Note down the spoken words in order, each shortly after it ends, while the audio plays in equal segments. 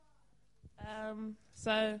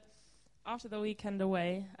So after the weekend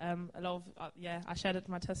away, a lot of I shared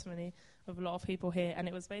my testimony with a lot of people here, and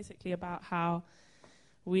it was basically about how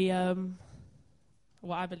we,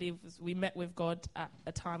 what I believe was we met with God at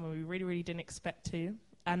a time when we really, really didn't expect to,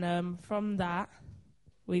 and from that,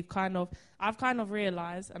 I've kind of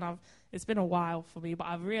realized, and it's been a while for me, but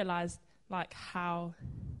I've realized like how,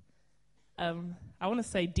 I want to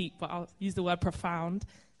say deep, but I'll use the word profound,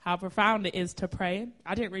 how profound it is to pray.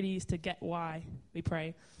 I didn't really used to get why we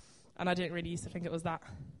pray, and I didn't really used to think it was that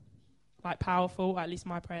like powerful, at least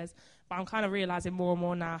my prayers, but I'm kind of realizing more and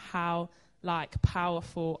more now how like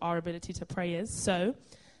powerful our ability to pray is. So,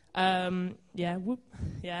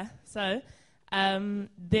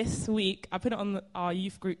 this week I put it on our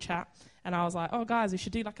youth group chat, and I was like, oh guys, we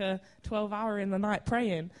should do like a 12-hour in the night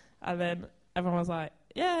praying, and then everyone was like,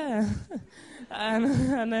 yeah.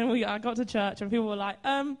 and then I got to church and people were like,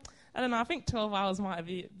 I don't know, I think 12 hours might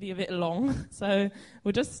be a bit long. So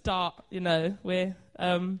we'll just start, we're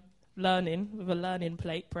learning with a learning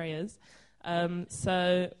plate, prayers.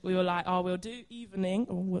 So we were like, we'll do evening.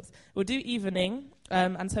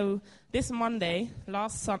 And so this Monday,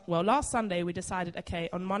 last Sunday, we decided, okay,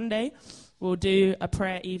 on Monday, we'll do a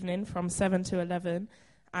prayer evening from 7 to 11.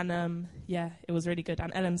 And it was really good.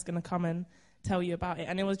 And Ellen's going to come and tell you about it.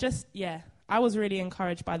 And it was just, I was really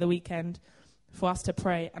encouraged by the weekend for us to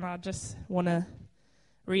pray. And I just want to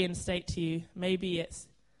reinstate to you, maybe it's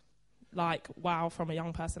like, wow, from a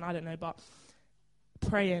young person, I don't know, but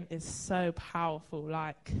praying is so powerful.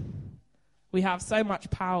 Like, we have so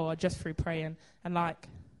much power just through praying. And like,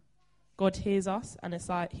 God hears us, and it's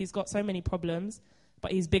like, he's got so many problems,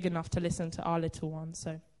 but he's big enough to listen to our little ones.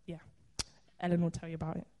 So, Ellen will tell you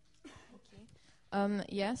about it.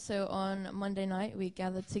 So on Monday night, we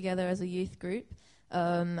gathered together as a youth group,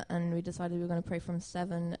 and we decided we were going to pray from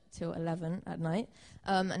 7 till 11 at night,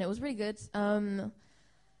 and it was really good.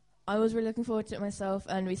 I was really looking forward to it myself,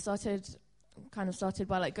 and we started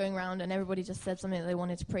by like going around, and everybody just said something that they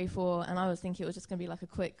wanted to pray for, and I was thinking it was just going to be like a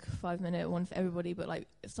quick 5-minute one for everybody, but like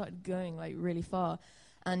it started going like really far,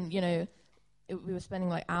 and we were spending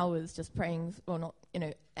like hours just praying, or not,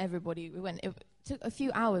 everybody. It took a few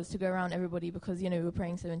hours to go around everybody because, we were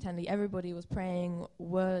praying so intently. Everybody was praying,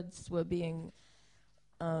 words were being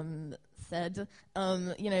said,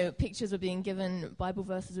 pictures were being given, Bible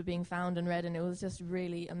verses were being found and read, and it was just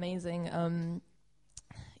really amazing.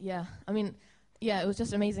 It was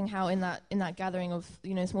just amazing how in that gathering of,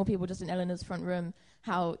 small people just in Eleanor's front room,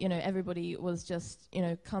 how, everybody was just,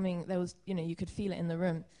 coming, there was, you could feel it in the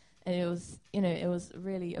room. And it was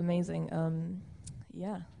really amazing.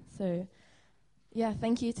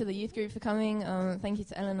 Thank you to the youth group for coming. Thank you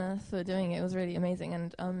to Eleanor for doing it. It was really amazing.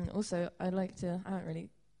 And also, I haven't really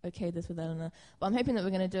okayed this with Eleanor, but I'm hoping that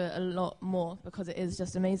we're going to do it a lot more because it is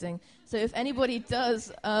just amazing. So if anybody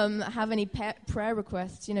does have any prayer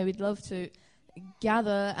requests, we'd love to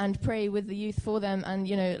gather and pray with the youth for them, and,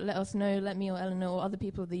 let us know, let me or Eleanor or other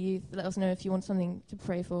people of the youth, let us know if you want something to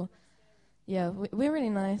pray for. Yeah, we're really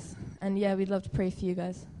nice, and we'd love to pray for you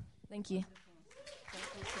guys. Thank you.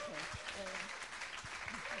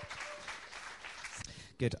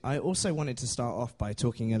 Good. I also wanted to start off by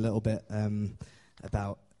talking a little bit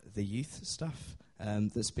about the youth stuff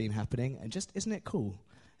that's been happening, and just, isn't it cool?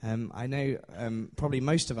 I know probably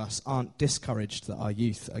most of us aren't discouraged that our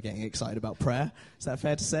youth are getting excited about prayer. Is that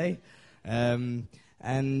fair to say? And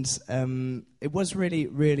it was really,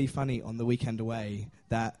 really funny on the weekend away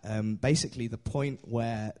that basically the point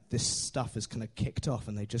where this stuff has kind of kicked off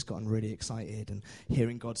and they've just gotten really excited and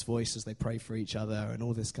hearing God's voice as they pray for each other and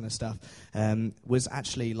all this kind of stuff was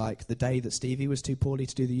actually like the day that Stevie was too poorly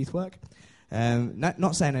to do the youth work. No,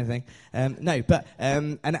 not saying anything. And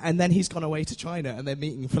then he's gone away to China and they're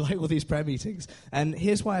meeting for like all these prayer meetings. And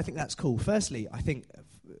here's why I think that's cool. Firstly, I think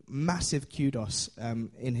massive kudos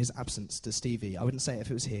in his absence to Stevie. I wouldn't say it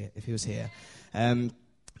if he was here.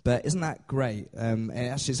 But isn't that great? And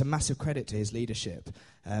actually, it's a massive credit to his leadership,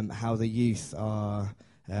 how the youth are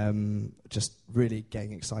just really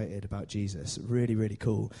getting excited about Jesus. Really, really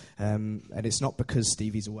cool. And it's not because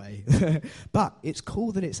Stevie's away. But it's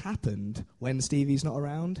cool that it's happened when Stevie's not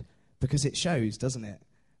around, because it shows, doesn't it,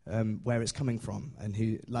 where it's coming from and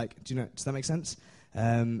who, like, does that make sense?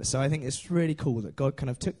 So I think it's really cool that God kind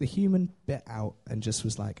of took the human bit out and just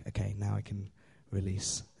was like, okay, now I can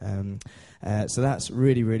release. So that's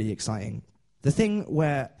really, really exciting. The thing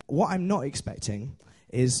where, what I'm not expecting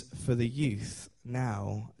is for the youth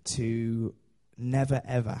now to never,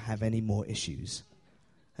 ever have any more issues.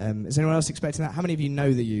 Is anyone else expecting that? How many of you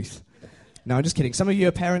know the youth? No, I'm just kidding. Some of you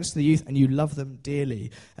are parents to the youth and you love them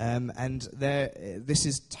dearly. And this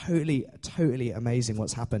is totally amazing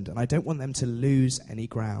what's happened. And I don't want them to lose any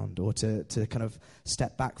ground or to kind of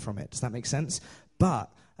step back from it. Does that make sense? But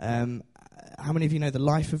how many of you know the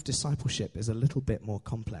life of discipleship is a little bit more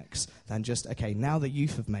complex than just, okay, now the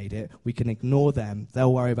youth have made it, we can ignore them,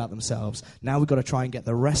 they'll worry about themselves. Now we've got to try and get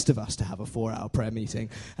the rest of us to have a 4-hour prayer meeting,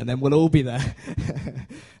 and then we'll all be there.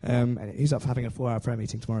 And who's up for having a 4-hour prayer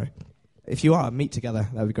meeting tomorrow? If you are, meet together.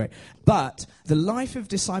 That would be great. But the life of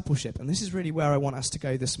discipleship, and this is really where I want us to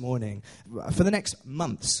go this morning. For the next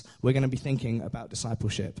months, we're going to be thinking about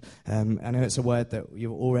discipleship. I know it's a word that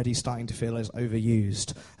you're already starting to feel is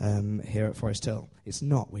overused here at Forest Hill. It's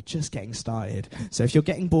not. We're just getting started. So if you're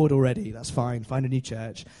getting bored already, that's fine. Find a new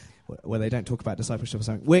church where they don't talk about discipleship or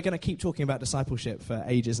something. We're going to keep talking about discipleship for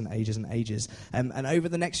ages and ages and ages. And over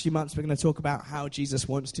the next few months, we're going to talk about how Jesus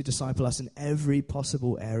wants to disciple us in every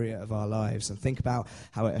possible area of our lives and think about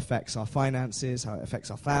how it affects our finances, how it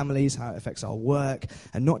affects our families, how it affects our work,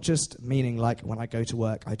 and not just meaning like when I go to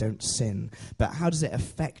work, I don't sin, but how does it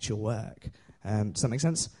affect your work? Does that make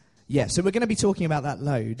sense? Yeah, so we're going to be talking about that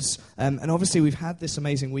loads. And obviously we've had this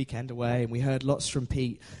amazing weekend away, and we heard lots from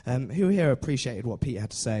Pete. Who here appreciated what Pete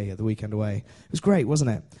had to say at the weekend away? It was great,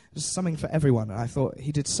 wasn't it? It was something for everyone. And I thought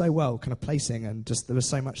he did so well kind of placing, and just there was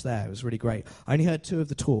so much there. It was really great. I only heard 2 of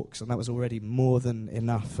the talks, and that was already more than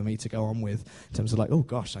enough for me to go on with in terms of like, oh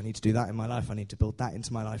gosh, I need to do that in my life. I need to build that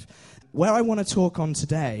into my life. Where I want to talk on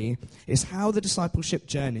today is how the discipleship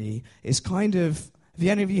journey is kind of, have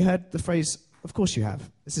any of you heard the phrase, of course you have.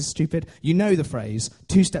 This is stupid. You know the phrase,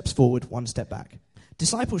 2 steps forward, 1 step back.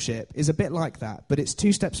 Discipleship is a bit like that, but it's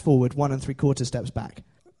 2 steps forward, 1 3/4 steps back.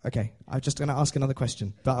 Okay, I'm just going to ask another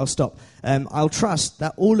question, but I'll stop. I'll trust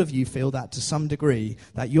that all of you feel that to some degree,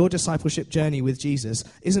 that your discipleship journey with Jesus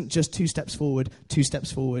isn't just 2 steps forward, 2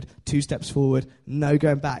 steps forward, 2 steps forward, no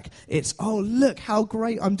going back. It's, oh, look how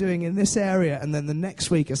great I'm doing in this area. And then the next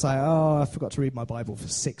week it's like, oh, I forgot to read my Bible for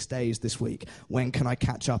 6 days this week. When can I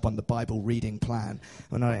catch up on the Bible reading plan?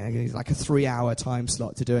 When I need like a 3-hour time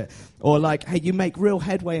slot to do it. Or like, hey, you make real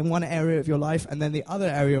headway in one area of your life, and then the other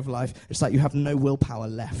area of life, it's like you have no willpower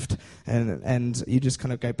left. And you just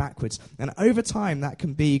kind of go backwards. And over time, that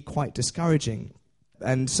can be quite discouraging.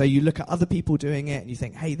 And so you look at other people doing it, and you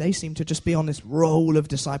think, hey, they seem to just be on this roll of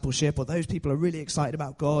discipleship, or those people are really excited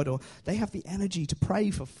about God, or they have the energy to pray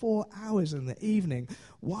for 4 hours in the evening.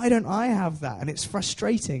 Why don't I have that? And it's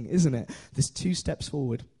frustrating, isn't it? This 2 steps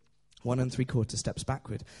forward, 1 3/4 steps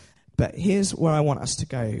backward. But here's where I want us to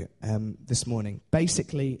go this morning.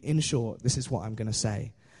 Basically, in short, this is what I'm going to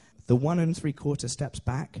say. The 1 3/4 steps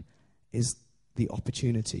back is the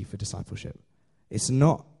opportunity for discipleship. It's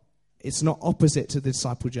not opposite to the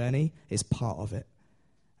disciple journey, it's part of it.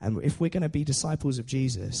 And if we're going to be disciples of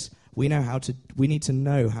Jesus, we need to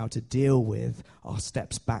know how to deal with our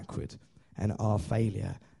steps backward and our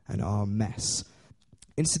failure and our mess.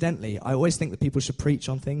 Incidentally, I always think that people should preach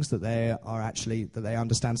on things that they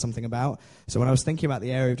understand something about. So when I was thinking about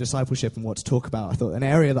the area of discipleship and what to talk about, I thought an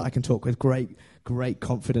area that I can talk with great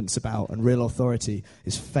confidence about and real authority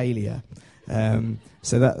is failure.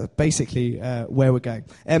 So that's basically where we're going.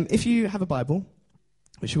 If you have a Bible,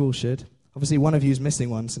 which you all should, obviously one of you is missing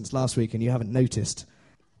one since last week and you haven't noticed,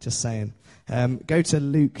 just saying. Go to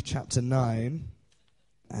Luke chapter 9.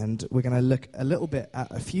 And we're going to look a little bit at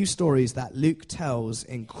a few stories that Luke tells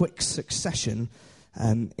in quick succession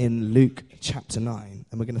in Luke chapter 9.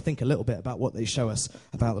 And we're going to think a little bit about what they show us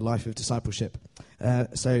about the life of discipleship.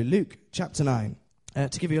 So Luke chapter 9.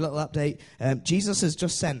 To give you a little update, Jesus has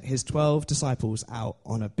just sent his 12 disciples out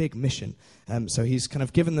on a big mission. So he's kind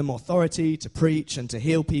of given them authority to preach and to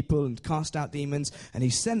heal people and cast out demons. And he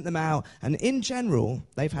sent them out. And in general,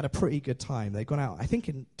 they've had a pretty good time. They've gone out, I think,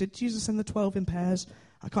 did Jesus send the 12 in pairs?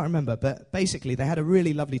 I can't remember, but basically they had a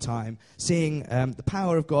really lovely time seeing the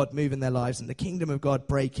power of God move in their lives and the kingdom of God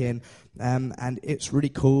break in, and it's really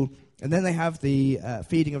cool. And then they have the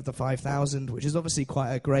feeding of the 5,000, which is obviously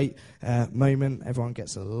quite a great moment. Everyone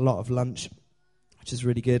gets a lot of lunch, which is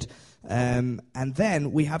really good. And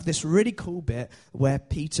then we have this really cool bit where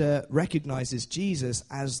Peter recognizes Jesus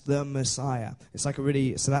as the Messiah. It's like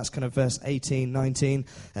so that's kind of verse 18, 19.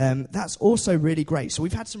 That's also really great. So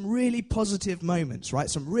we've had some really positive moments, right?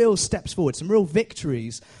 Some real steps forward, some real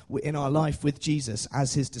victories in our life with Jesus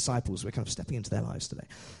as his disciples. We're kind of stepping into their lives today.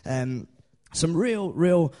 Some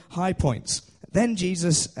real high points. Then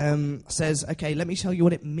Jesus says, okay, let me tell you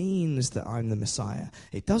what it means that I'm the Messiah.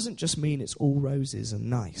 It doesn't just mean it's all roses and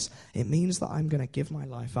nice. It means that I'm going to give my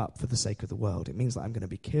life up for the sake of the world. It means that I'm going to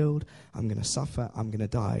be killed, I'm going to suffer, I'm going to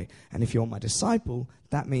die. And if you're my disciple,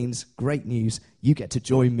 that means great news. You get to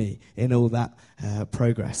join me in all that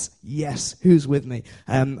progress. Yes, who's with me?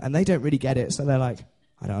 And they don't really get it, so they're like,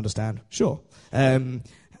 I don't understand. Sure. And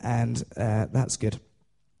that's good.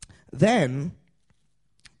 Then...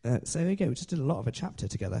 so there you go, we just did a lot of a chapter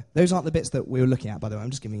together. Those aren't the bits that we were looking at, by the way. I'm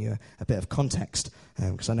just giving you a bit of context,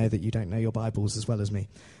 because I know that you don't know your Bibles as well as me.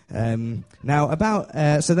 So then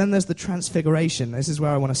there's the Transfiguration. This is where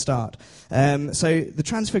I want to start. So the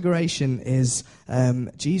Transfiguration is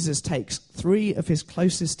Jesus takes 3 of his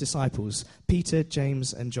closest disciples, Peter,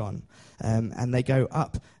 James, and John, and they go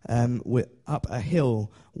up a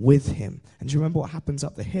hill with him. And do you remember what happens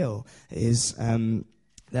up the hill is...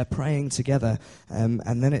 they're praying together,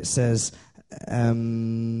 and then it says, I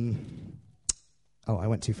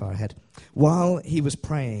went too far ahead. While he was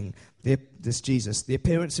praying, this Jesus, the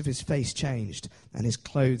appearance of his face changed, and his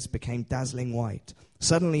clothes became dazzling white.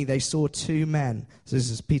 Suddenly they saw 2 men, so this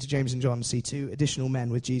is Peter, James, and John, see 2 additional men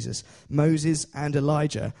with Jesus, Moses and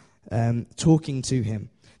Elijah, talking to him.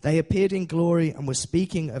 They appeared in glory and were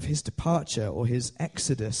speaking of his departure, or his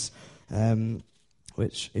exodus,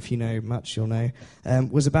 which, if you know much, you'll know,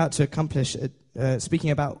 was about to accomplish, speaking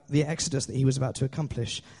about the exodus that he was about to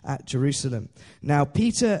accomplish at Jerusalem. Now,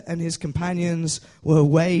 Peter and his companions were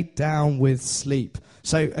weighed down with sleep.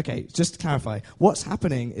 So, okay, just to clarify, what's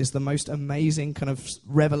happening is the most amazing kind of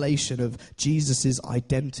revelation of Jesus'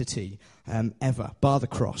 identity ever, bar the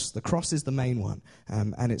cross. The cross is the main one,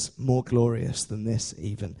 and it's more glorious than this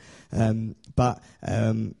even. But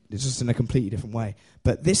it's just in a completely different way.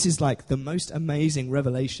 But this is like the most amazing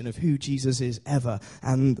revelation of who Jesus is ever.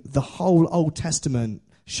 And the whole Old Testament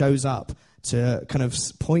shows up to kind of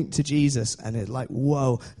point to Jesus, and it's like,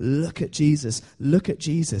 whoa, look at Jesus, look at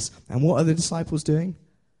Jesus. And what are the disciples doing?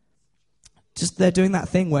 Just they're doing that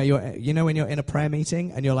thing where when you're in a prayer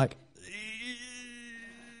meeting and you're like,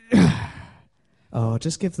 oh,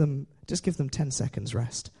 just give them 10 seconds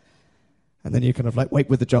rest. And then you kind of like wake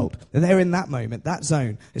with the jolt. And they're in that moment, that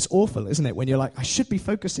zone. It's awful, isn't it? When you're like, I should be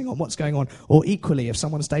focusing on what's going on. Or equally, if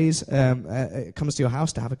someone comes to your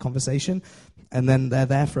house to have a conversation, and then they're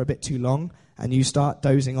there for a bit too long, and you start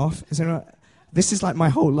dozing off. This is like my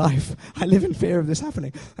whole life. I live in fear of this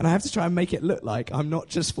happening. And I have to try and make it look like I'm not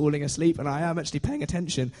just falling asleep, and I am actually paying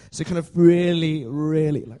attention. So kind of really,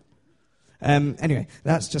 really like... Anyway,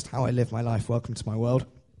 that's just how I live my life. Welcome to my world.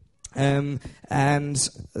 And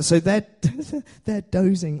so they're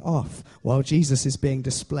dozing off while Jesus is being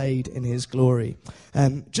displayed in his glory.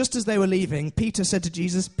 Just as they were leaving, Peter said to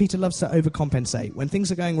Jesus, Peter loves to overcompensate. When things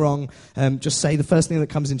are going wrong, just say the first thing that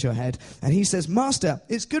comes into your head. And he says, Master,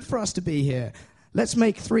 it's good for us to be here. Let's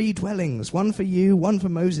make 3 dwellings, one for you, one for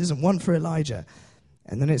Moses, and one for Elijah.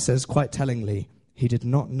 And then it says, quite tellingly, he did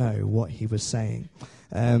not know what he was saying.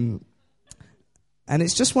 And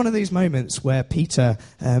it's just one of these moments where Peter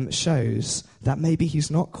shows that maybe he's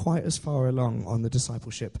not quite as far along on the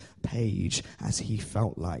discipleship page as he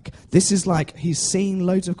felt like. This is like he's seen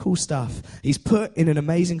loads of cool stuff. He's put in an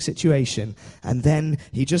amazing situation, and then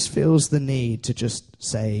he just feels the need to just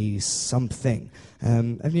say something.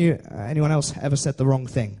 Have anyone else ever said the wrong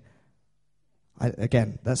thing?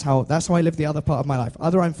 That's how I live the other part of my life.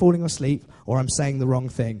 Either I'm falling asleep or I'm saying the wrong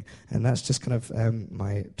thing. And that's just kind of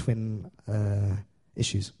my twin...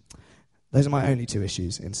 issues. Those are my only 2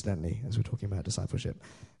 issues, incidentally, as we're talking about discipleship.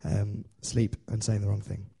 Sleep and saying the wrong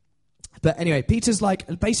thing. But anyway, Peter's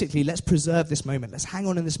like, basically, let's preserve this moment. Let's hang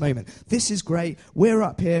on in this moment. This is great. We're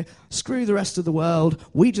up here. Screw the rest of the world.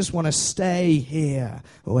 We just want to stay here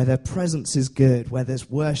where their presence is good, where there's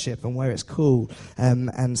worship and where it's cool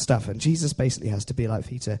and stuff. And Jesus basically has to be like,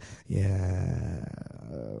 Peter, yeah.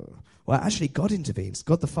 Well, actually, God intervenes.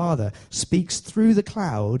 God the Father speaks through the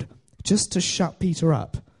cloud just to shut Peter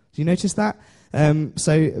up. Do you notice that?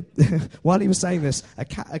 So while he was saying this,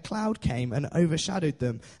 a cloud came and overshadowed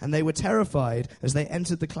them, and they were terrified as they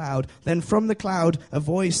entered the cloud. Then from the cloud, a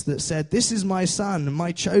voice that said, "This is my son,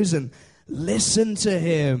 my chosen. Listen to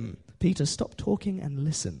him." Peter, stop talking and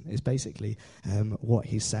listen, is basically what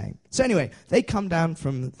he's saying. So anyway, they come down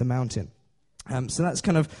from the mountain. So that's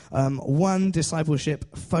kind of one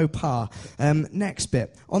discipleship faux pas. Next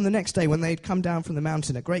bit. On the next day, when they'd come down from the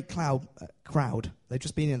mountain, a great crowd, they'd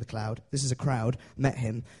just been in the cloud, this is a crowd, met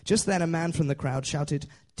him. Just then a man from the crowd shouted,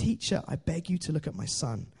 "Teacher, I beg you to look at my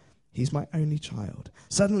son. He's my only child."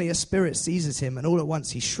 Suddenly a spirit seizes him, and all at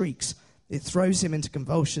once he shrieks. It throws him into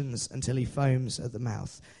convulsions until he foams at the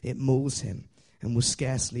mouth. It mauls him and will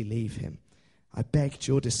scarcely leave him. I begged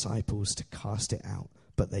your disciples to cast it out,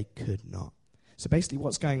 but they could not. So basically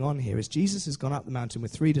what's going on here is Jesus has gone up the mountain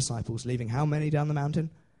with 3 disciples, leaving how many down the mountain?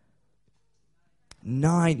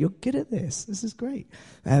 9. You're good at this. This is great.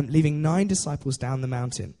 Leaving 9 disciples down the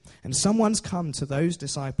mountain. And someone's come to those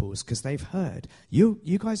disciples because they've heard, you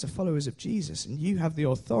guys are followers of Jesus, and you have the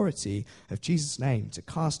authority of Jesus' name to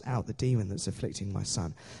cast out the demon that's afflicting my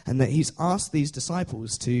son. And that he's asked these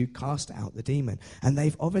disciples to cast out the demon. And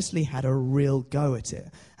they've obviously had a real go at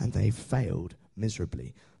it, and they've failed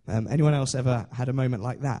miserably. Anyone else ever had a moment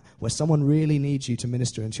like that, where someone really needs you to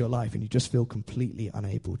minister into your life and you just feel completely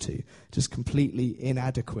unable to, just completely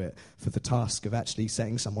inadequate for the task of actually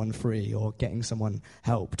setting someone free or getting someone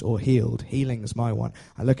helped or healed? Healing is my one.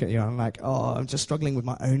 I look at you and I'm like, I'm just struggling with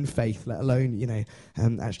my own faith, let alone,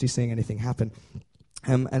 actually seeing anything happen.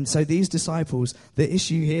 And so these disciples, the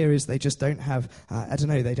issue here is they just don't have,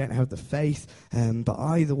 they don't have the faith. But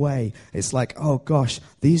either way, it's like, oh gosh,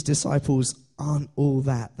 these disciples aren't all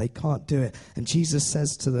that. They can't do it. And Jesus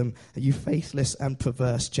says to them, you faithless and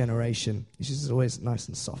perverse generation. Jesus is always nice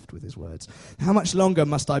and soft with his words. How much longer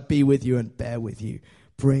must I be with you and bear with you?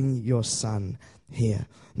 Bring your son here.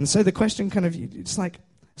 And so the question it's like,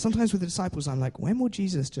 sometimes with the disciples, I'm like, when will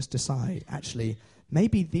Jesus just decide, actually,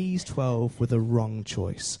 maybe these 12 were the wrong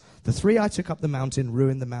choice. The 3 I took up the mountain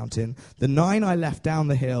ruined the mountain. The 9 I left down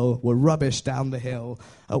the hill were rubbish down the hill.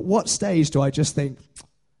 At what stage do I just think,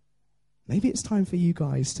 maybe it's time for you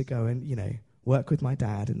guys to go and, work with my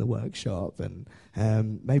dad in the workshop, and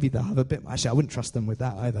maybe they'll have a bit. Actually, I wouldn't trust them with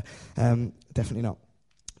that either. Definitely not.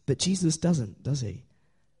 But Jesus doesn't, does he?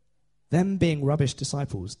 Them being rubbish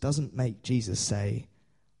disciples doesn't make Jesus say,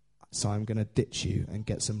 so I'm going to ditch you and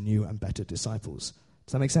get some new and better disciples.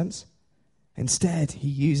 Does that make sense? Instead, he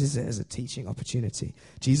uses it as a teaching opportunity.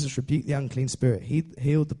 Jesus rebuked the unclean spirit. He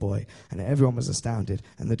healed the boy, and everyone was astounded,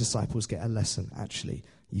 and the disciples get a lesson. Actually,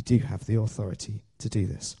 you do have the authority to do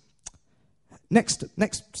this. Next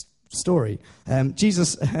story.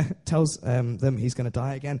 Jesus tells them he's going to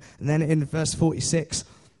die again. And then in verse 46,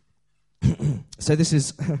 so this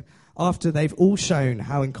is after they've all shown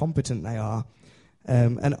how incompetent they are,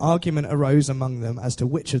 an argument arose among them as to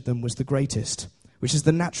which of them was the greatest, which is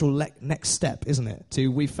the natural next step, isn't it?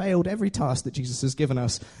 We failed every task that Jesus has given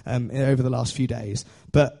us over the last few days,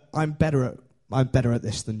 but I'm better at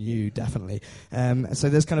this than you, definitely. So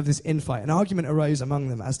there's kind of this infight. An argument arose among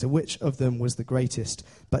them as to which of them was the greatest.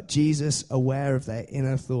 But Jesus, aware of their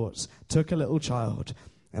inner thoughts, took a little child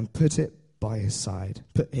and put it by his side.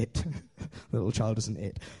 Put it. Little child isn't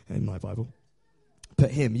it in my Bible.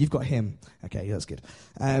 Put him. You've got him. Okay, that's good.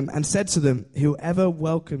 And said to them, whoever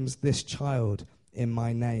welcomes this child in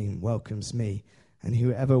my name welcomes me. And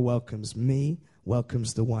whoever welcomes me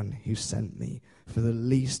welcomes the one who sent me. For the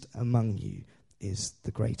least among you is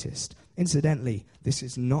the greatest. Incidentally, this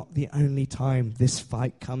is not the only time this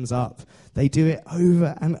fight comes up. They do it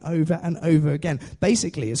over and over and over again.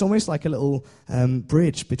 Basically, it's almost like a little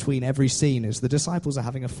bridge between every scene as the disciples are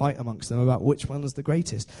having a fight amongst them about which one is the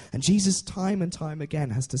greatest. And Jesus time and time again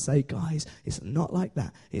has to say, guys, it's not like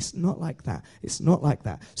that. It's not like that. It's not like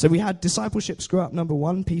that. So we had discipleship screw up number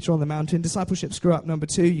 1, Peter on the mountain. Discipleship screw up number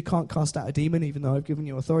 2, you can't cast out a demon even though I've given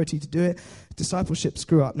you authority to do it. Discipleship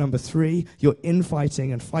screw up number 3, you're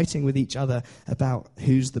infighting and fighting with each other about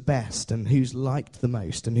who's the best and who's liked the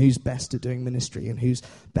most and who's best at doing ministry and who's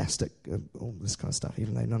best at all this kind of stuff,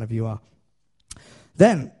 even though none of you are.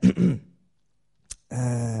 Then,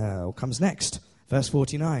 what comes next? Verse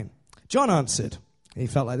 49. John answered. He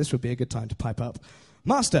felt like this would be a good time to pipe up.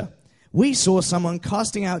 Master, we saw someone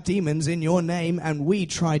casting out demons in your name and we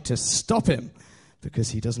tried to stop him because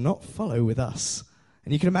he does not follow with us.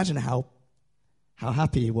 And you can imagine how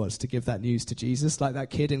happy he was to give that news to Jesus, like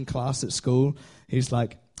that kid in class at school who's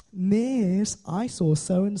like, Miss, I saw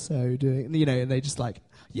so-and-so doing, and they just like,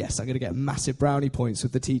 yes, I'm going to get massive brownie points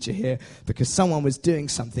with the teacher here because someone was doing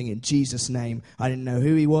something in Jesus' name. I didn't know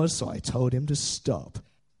who he was, so I told him to stop.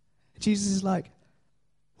 Jesus is like,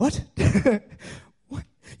 what? What?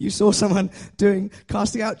 You saw someone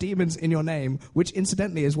casting out demons in your name, which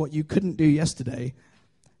incidentally is what you couldn't do yesterday,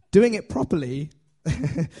 doing it properly,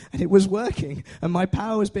 and it was working, and my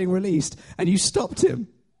power was being released, and you stopped him.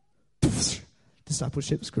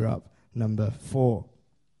 Discipleship screw up number 4.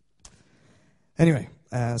 Anyway,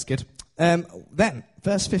 that's good. Then,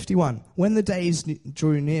 Verse 51, when the days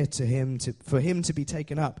drew near to him for him to be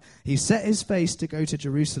taken up, he set his face to go to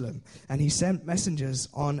Jerusalem, and he sent messengers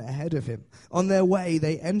on ahead of him. On their way,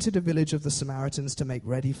 they entered a village of the Samaritans to make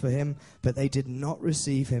ready for him, but they did not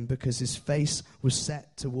receive him because his face was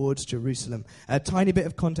set towards Jerusalem. A tiny bit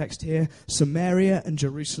of context here. Samaria and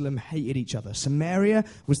Jerusalem hated each other. Samaria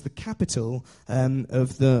was the capital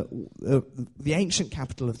of the ancient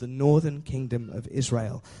capital of the northern kingdom of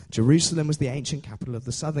Israel. Jerusalem was the ancient capital of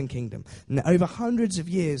the southern kingdom. And over hundreds of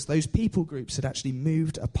years, those people groups had actually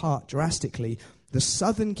moved apart drastically. The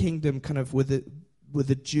southern kingdom kind of were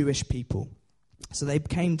the Jewish people. So they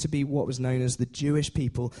came to be what was known as the Jewish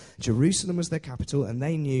people. Jerusalem was their capital, and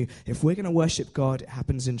they knew if we're going to worship God, it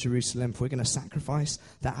happens in Jerusalem. If we're going to sacrifice,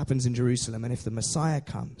 that happens in Jerusalem. And if the Messiah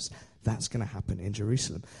comes, that's going to happen in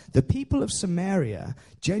Jerusalem. The people of Samaria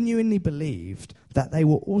genuinely believed that they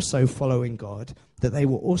were also following God, that they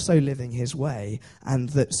were also living his way, and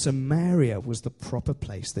that Samaria was the proper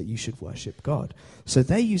place that you should worship God. So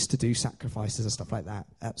they used to do sacrifices and stuff like that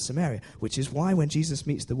at Samaria, which is why when Jesus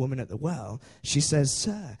meets the woman at the well, she says,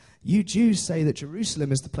 "Sir, you Jews say that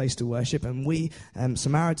Jerusalem is the place to worship, and we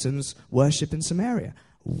Samaritans worship in Samaria.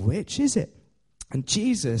 Which is it?" And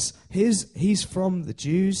Jesus, he's from the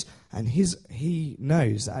Jews, and he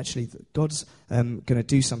knows that actually that God's going to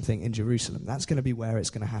do something in Jerusalem. That's going to be where it's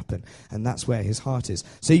going to happen, and that's where his heart is.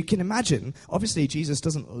 So you can imagine, obviously Jesus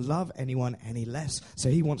doesn't love anyone any less, so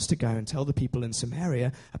he wants to go and tell the people in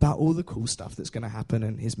Samaria about all the cool stuff that's going to happen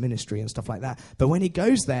and his ministry and stuff like that. But when he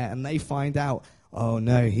goes there and they find out, oh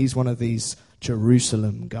no, he's one of these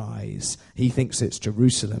Jerusalem guys, he thinks it's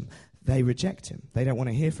Jerusalem, they reject him. They don't want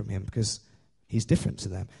to hear from him because he's different to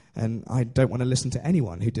them. And I don't want to listen to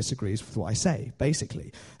anyone who disagrees with what I say,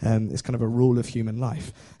 basically. It's kind of a rule of human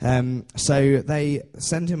life. So they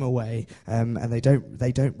send him away, and they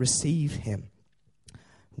don't receive him.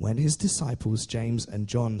 When his disciples, James and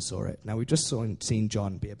John, saw it. Now, we've just seen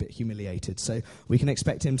John be a bit humiliated, so we can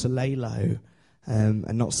expect him to lay low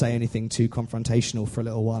and not say anything too confrontational for a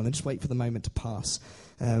little while and just wait for the moment to pass.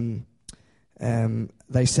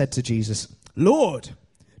 They said to Jesus, "Lord,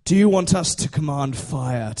 do you want us to command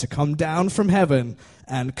fire to come down from heaven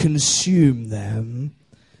and consume them?"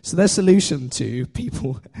 So their solution to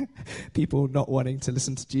people not wanting to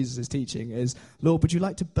listen to Jesus' teaching is, "Lord, would you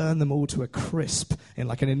like to burn them all to a crisp in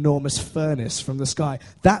like an enormous furnace from the sky?"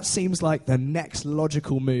 That seems like the next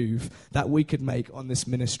logical move that we could make on this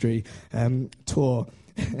ministry tour.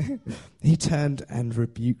 He turned and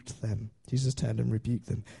rebuked them. Jesus turned and rebuked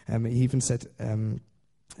them. He even said...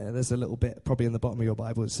 there's a little bit probably in the bottom of your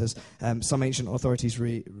Bible. It says, some ancient authorities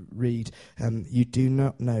read, "You do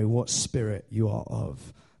not know what spirit you are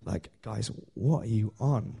of." Like, guys, what are you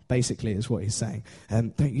on? Basically is what he's saying.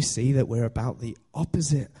 Don't you see that we're about the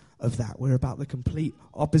opposite of that? We're about the complete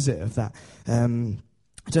opposite of that.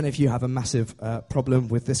 I don't know if you have a massive problem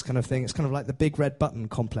with this kind of thing. It's kind of like the big red button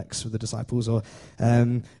complex for the disciples, or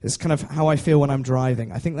it's kind of how I feel when I'm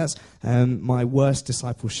driving. I think that's my worst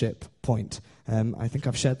discipleship point. I think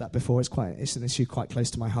I've shared that before. It's an issue quite close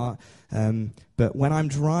to my heart. But when I'm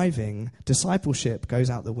driving, discipleship goes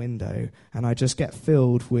out the window, and I just get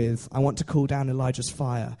filled with, I want to call down Elijah's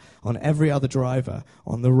fire on every other driver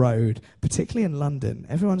on the road, particularly in London.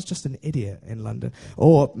 Everyone's just an idiot in London.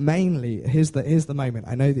 Or mainly, here's the moment.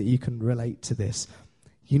 I know that you can relate to this.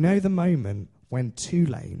 You know the moment when 2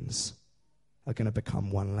 lanes are going to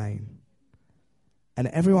become 1 lane. And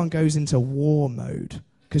everyone goes into war mode.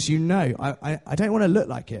 Because you know, I don't want to look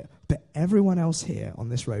like it, but everyone else here on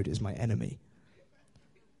this road is my enemy.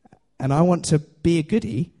 And I want to be a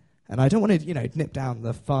goodie, and I don't want to, nip down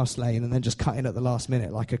the fast lane and then just cut in at the last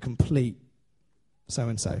minute like a complete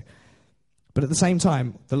so-and-so. But at the same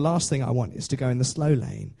time, the last thing I want is to go in the slow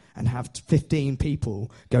lane and have 15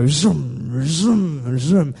 people go zoom, zoom,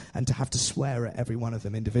 zoom, and to have to swear at every one of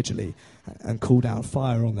them individually and call down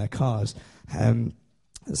fire on their cars.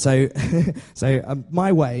 So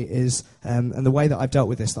my way is, and the way that I've dealt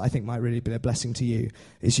with this that I think might really be a blessing to you,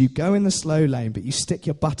 is you go in the slow lane, but you stick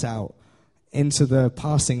your butt out into the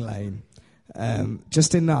passing lane,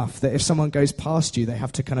 just enough that if someone goes past you, they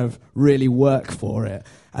have to kind of really work for it,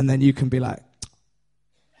 and then you can be like,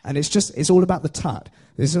 and it's all about the tut.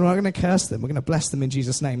 We're not going to curse them, we're going to bless them in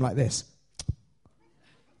Jesus' name like this.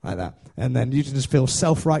 Like that. And then you can just feel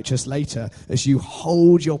self-righteous later as you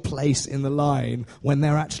hold your place in the line when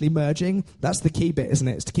they're actually merging. That's the key bit, isn't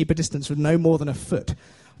it? It's to keep a distance with no more than a foot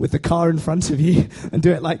with the car in front of you and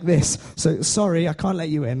do it like this. So, sorry, I can't let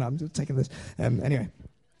you in. I'm just taking this. Anyway,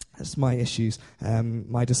 that's my issues,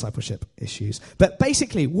 my discipleship issues. But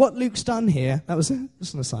basically, what Luke's done here, that was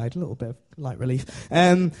just an aside, a little bit of light relief.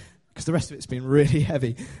 because the rest of it's been really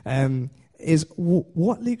heavy, is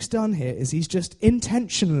what Luke's done here is he's just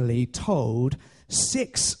intentionally told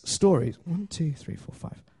 6 stories. 1, 2, 3, 4,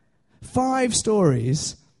 5. 5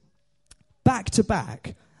 stories back to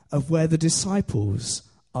back of where the disciples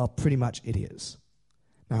are pretty much idiots.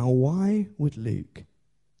 Now, why would Luke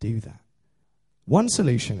do that? One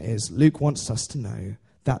solution is Luke wants us to know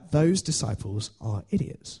that those disciples are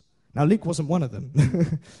idiots. Now, Luke wasn't one of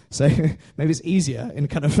them, so maybe it's easier in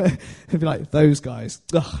kind of be like, those guys.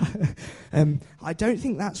 I don't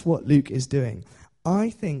think that's what Luke is doing. I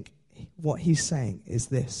think what he's saying is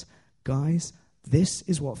this: guys, this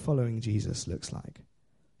is what following Jesus looks like.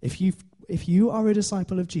 If you are a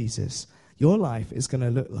disciple of Jesus, your life is going to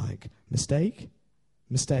look like mistake,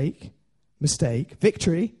 mistake, mistake,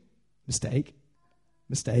 victory, mistake,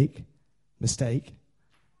 mistake, mistake,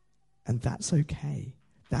 and that's okay.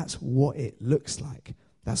 That's what it looks like.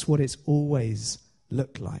 That's what it's always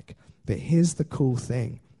looked like. But here's the cool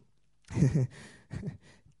thing.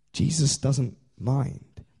 Jesus doesn't mind.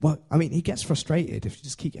 Well, I mean, he gets frustrated if you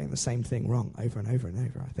just keep getting the same thing wrong over and over and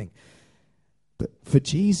over, I think. But for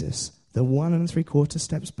Jesus, the 1 3/4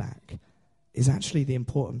 steps back is actually the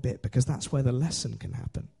important bit, because that's where the lesson can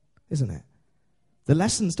happen, isn't it? The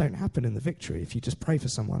lessons don't happen in the victory if you just pray for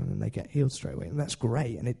someone and they get healed straight away. And that's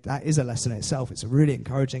great. And that is a lesson in itself. It's really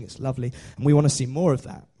encouraging. It's lovely. And we want to see more of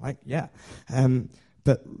that, right? Yeah.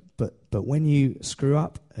 But when you screw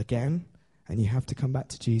up again and you have to come back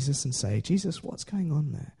to Jesus and say, Jesus, what's going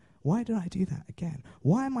on there? Why did I do that again?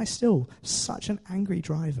 Why am I still such an angry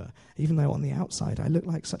driver, even though on the outside I look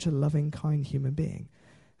like such a loving, kind human being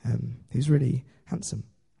who's really handsome?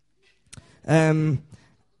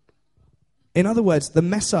 In other words, the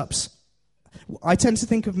mess-ups, I tend to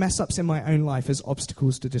think of mess-ups in my own life as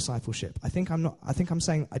obstacles to discipleship. I think I'm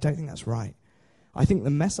saying I don't think that's right. I think the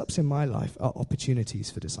mess-ups in my life are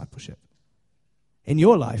opportunities for discipleship. In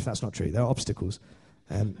your life, that's not true. They're obstacles.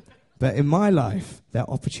 But in my life, they're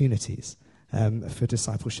opportunities for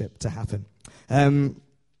discipleship to happen.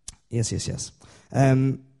 Yes.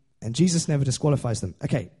 And Jesus never disqualifies them.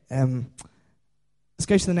 Okay, let's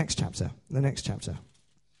go to the next chapter.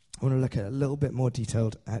 I want to look at a little bit more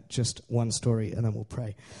detailed at just one story, and then we'll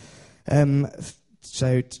pray.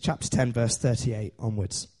 So chapter 10, verse 38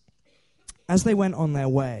 onwards. As they went on their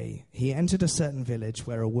way, he entered a certain village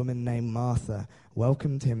where a woman named Martha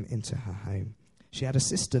welcomed him into her home. She had a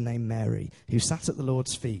sister named Mary who sat at the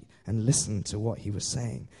Lord's feet and listened to what he was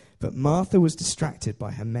saying. But Martha was distracted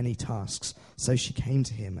by her many tasks, so she came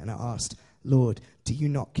to him and asked, Lord, do you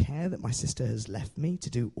not care that my sister has left me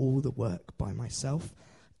to do all the work by myself?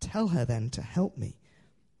 Tell her then to help me.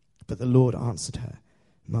 But the Lord answered her,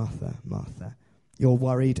 Martha, Martha, you're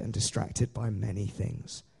worried and distracted by many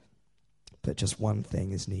things. But just one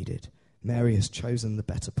thing is needed. Mary has chosen the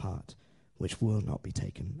better part, which will not be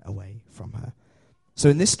taken away from her. So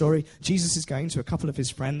in this story, Jesus is going to a couple of his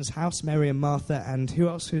friends' house, Mary and Martha, and who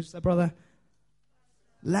else? Who's their brother?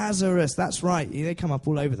 Lazarus, that's right. They come up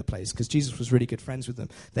all over the place because Jesus was really good friends with them.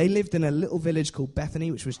 They lived in a little village called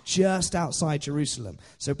Bethany, which was just outside Jerusalem.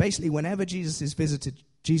 So basically, whenever Jesus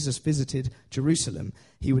visited Jerusalem,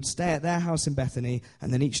 he would stay at their house in Bethany,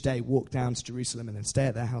 and then each day walk down to Jerusalem, and then stay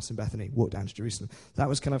at their house in Bethany, walk down to Jerusalem. That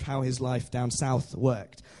was kind of how his life down south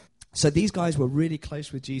worked. So these guys were really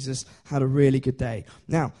close with Jesus, had a really good day.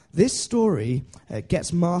 Now, this story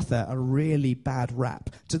gets Martha a really bad rap,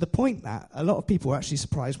 to the point that a lot of people were actually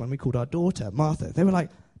surprised when we called our daughter Martha. They were like,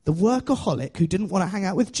 the workaholic who didn't want to hang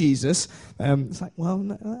out with Jesus. It's like, well,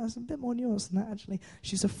 no, that's a bit more nuanced than that, actually.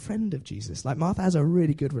 She's a friend of Jesus. Like, Martha has a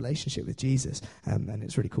really good relationship with Jesus, and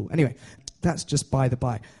it's really cool. Anyway, that's just by the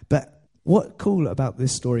by. But what's cool about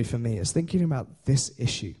this story for me is thinking about this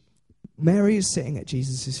issue. Mary is sitting at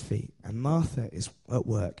Jesus' feet, and Martha is at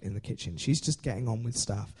work in the kitchen. She's just getting on with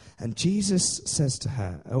stuff. And Jesus says to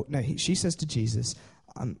her, she says to Jesus,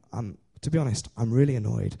 to be honest, I'm really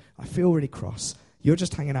annoyed. I feel really cross. You're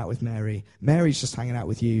just hanging out with Mary. Mary's just hanging out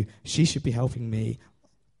with you. She should be helping me.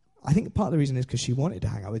 I think part of the reason is because she wanted to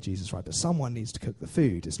hang out with Jesus, right? But someone needs to cook the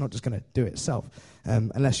food. It's not just going to do it itself,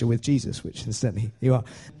 unless you're with Jesus, which incidentally you are.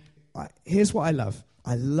 Here's what I love.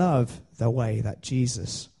 I love the way that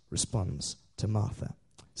Jesus responds to Martha.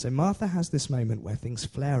 So Martha has this moment where things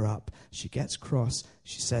flare up. She gets cross.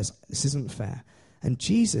 She says, this isn't fair. And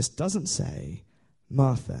Jesus doesn't say,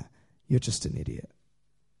 Martha, you're just an idiot.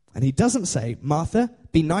 And he doesn't say, Martha,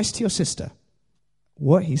 be nice to your sister.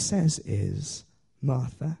 What he says is,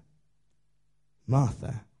 Martha,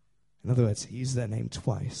 Martha. In other words, he uses their name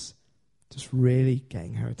twice, just really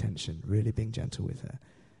getting her attention, really being gentle with her.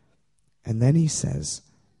 And then he says,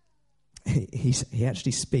 he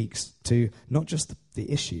actually speaks to not just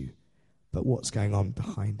the issue, but what's going on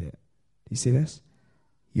behind it. Do you see this?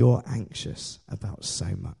 You're anxious about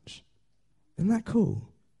so much. Isn't that cool?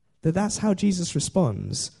 That's how Jesus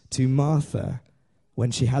responds to Martha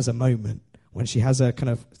when she has a moment, when she has a kind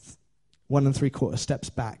of 1 3/4 steps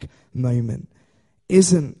back moment.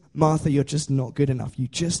 Isn't, Martha, you're just not good enough. You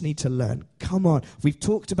just need to learn. Come on. We've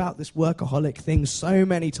talked about this workaholic thing so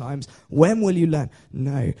many times. When will you learn?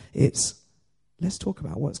 No, let's talk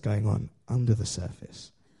about what's going on under the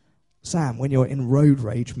surface. Sam, when you're in road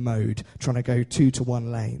rage mode, trying to go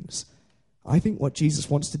 2-to-1 lanes, I think what Jesus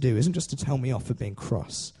wants to do isn't just to tell me off for being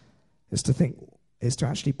cross. Is to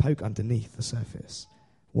actually poke underneath the surface.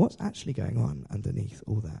 What's actually going on underneath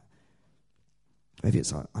all that? Maybe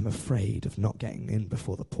it's I'm afraid of not getting in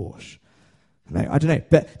before the Porsche. No, I don't know.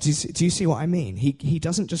 But do you see what I mean? He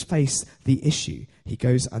doesn't just face the issue. He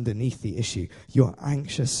goes underneath the issue. You're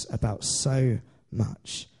anxious about so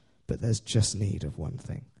much, but there's just need of one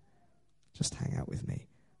thing. Just hang out with me.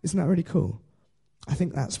 Isn't that really cool? I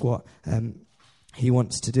think that's what he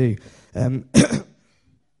wants to do.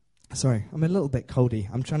 Sorry, I'm a little bit coldy.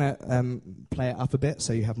 I'm trying to play it up a bit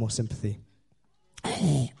so you have more sympathy.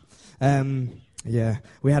 Yeah,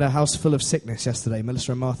 we had a house full of sickness yesterday.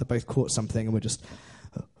 Melissa and Martha both caught something and we're just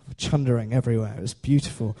chundering everywhere. It was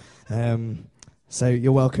beautiful. So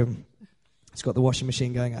you're welcome. It's got the washing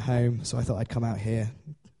machine going at home, so I thought I'd come out here,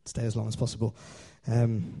 stay as long as possible.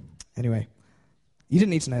 Anyway, you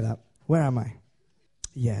didn't need to know that. Where am I?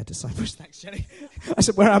 Yeah, discipleship. Thanks, Jenny. I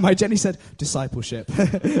said, where am I? Jenny said, discipleship.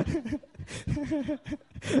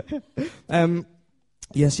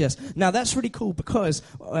 Yes. Now, that's really cool because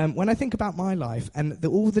when I think about my life and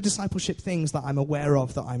all the discipleship things that I'm aware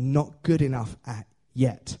of that I'm not good enough at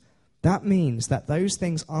yet, that means that those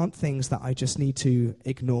things aren't things that I just need to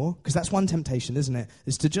ignore, because that's one temptation, isn't it?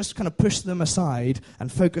 Is to just kind of push them aside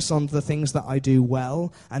and focus on the things that I do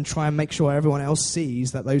well and try and make sure everyone else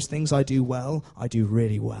sees that those things I do well, I do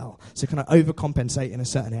really well. So kind of overcompensate in a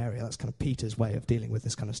certain area. That's kind of Peter's way of dealing with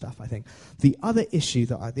this kind of stuff, I think. The other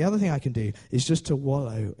thing I can do is just to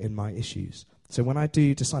wallow in my issues. So when I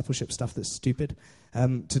do discipleship stuff that's stupid,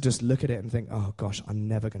 to just look at it and think, oh gosh, I'm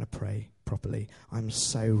never going to pray properly. I'm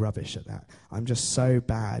so rubbish at that. I'm just so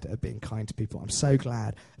bad at being kind to people. I'm so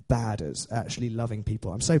bad at actually loving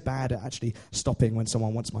people. I'm so bad at actually stopping when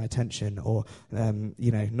someone wants my attention, or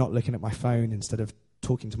not looking at my phone instead of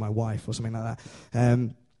talking to my wife or something like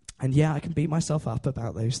that. And yeah, I can beat myself up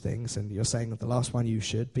about those things. And you're saying that the last one you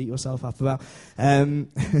should beat yourself up about.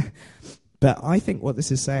 But I think what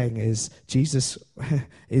this is saying is Jesus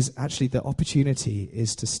is actually, the opportunity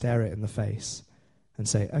is to stare it in the face and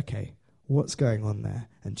say, okay, what's going on there?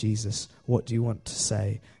 And Jesus, what do you want to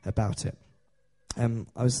say about it?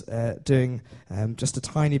 I was doing just a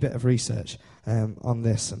tiny bit of research on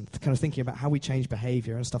this and kind of thinking about how we change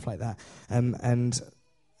behavior and stuff like that. And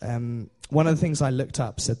one of the things I looked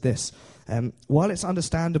up said this: while it's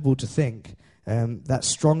understandable to think that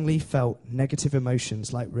strongly felt negative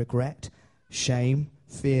emotions like regret, shame,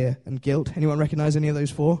 fear, and guilt. Anyone recognize any of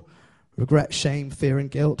those four? Regret, shame, fear,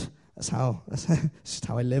 and guilt. That's just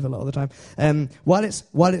how I live a lot of the time. While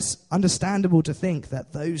it's understandable to think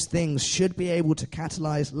that those things should be able to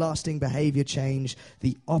catalyze lasting behavior change,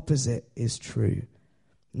 the opposite is true.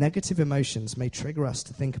 Negative emotions may trigger us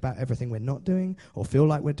to think about everything we're not doing or feel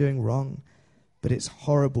like we're doing wrong, but it's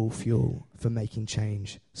horrible fuel for making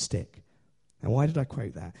change stick. And why did I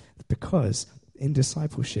quote that? Because in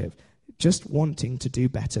discipleship, just wanting to do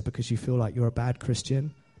better because you feel like you're a bad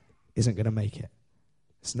Christian isn't going to make it.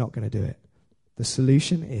 It's not going to do it. The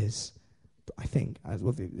solution is, I think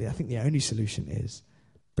the only solution is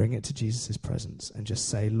bring it to Jesus' presence and just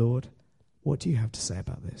say, Lord, what do you have to say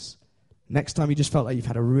about this? Next time you just felt like you've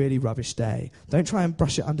had a really rubbish day, don't try and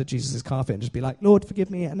brush it under Jesus' carpet and just be like, Lord,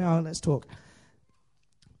 forgive me, and now let's talk.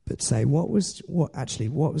 But say, what was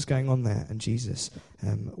going on there? And Jesus,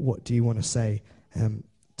 what do you want to say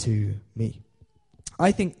to me?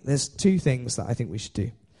 I think there's two things that I think we should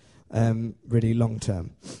do, really long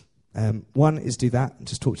term. One is do that and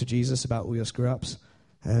just talk to Jesus about all your screw-ups.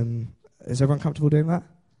 Is everyone comfortable doing that?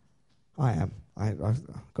 I am. I've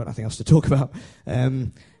got nothing else to talk about.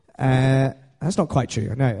 That's not quite true.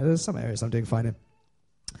 I know there's some areas I'm doing fine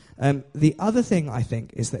in. The other thing I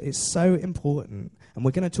think is that it's so important, and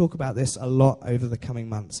we're going to talk about this a lot over the coming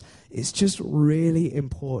months. It's just really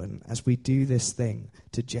important as we do this thing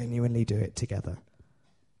to genuinely do it together,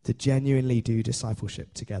 to genuinely do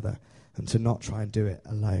discipleship together, and to not try and do it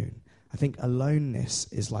alone. I think aloneness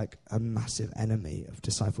is like a massive enemy of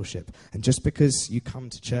discipleship. And just because you come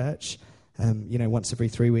to church, once every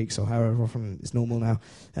 3 weeks or however often is normal now.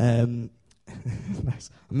 Nice.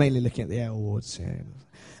 I'm mainly looking at the Air Awards.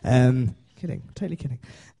 kidding, totally kidding.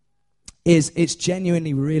 It's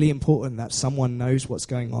genuinely really important that someone knows what's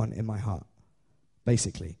going on in my heart,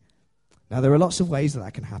 basically. Now, there are lots of ways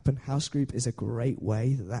that can happen. House group is a great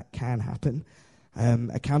way that can happen.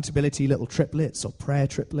 Accountability little triplets or prayer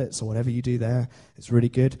triplets or whatever you do there is really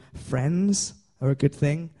good. Friends are a good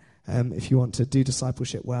thing if you want to do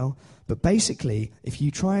discipleship well. But basically, if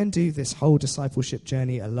you try and do this whole discipleship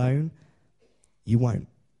journey alone, you won't.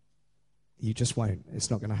 You just won't. It's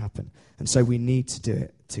not going to happen. And so we need to do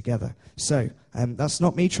it together. So that's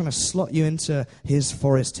not me trying to slot you into his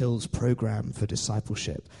Forest Hills program for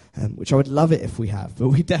discipleship, which I would love it if we have, but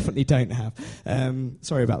we definitely don't have.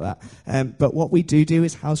 Sorry about that. But what we do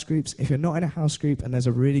is house groups. If you're not in a house group and there's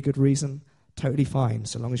a really good reason, totally fine,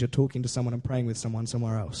 so long as you're talking to someone and praying with someone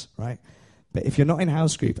somewhere else, right? But if you're not in a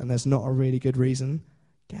house group and there's not a really good reason,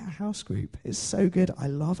 get a house group. It's so good. I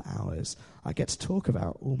love ours. I get to talk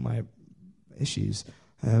about all my issues,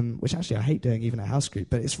 which actually I hate doing even a house group,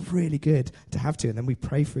 but it's really good to have to, and then we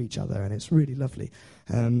pray for each other, and it's really lovely.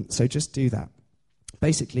 So just do that.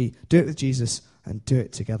 Basically, do it with Jesus and do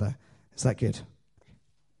it together. Is that good?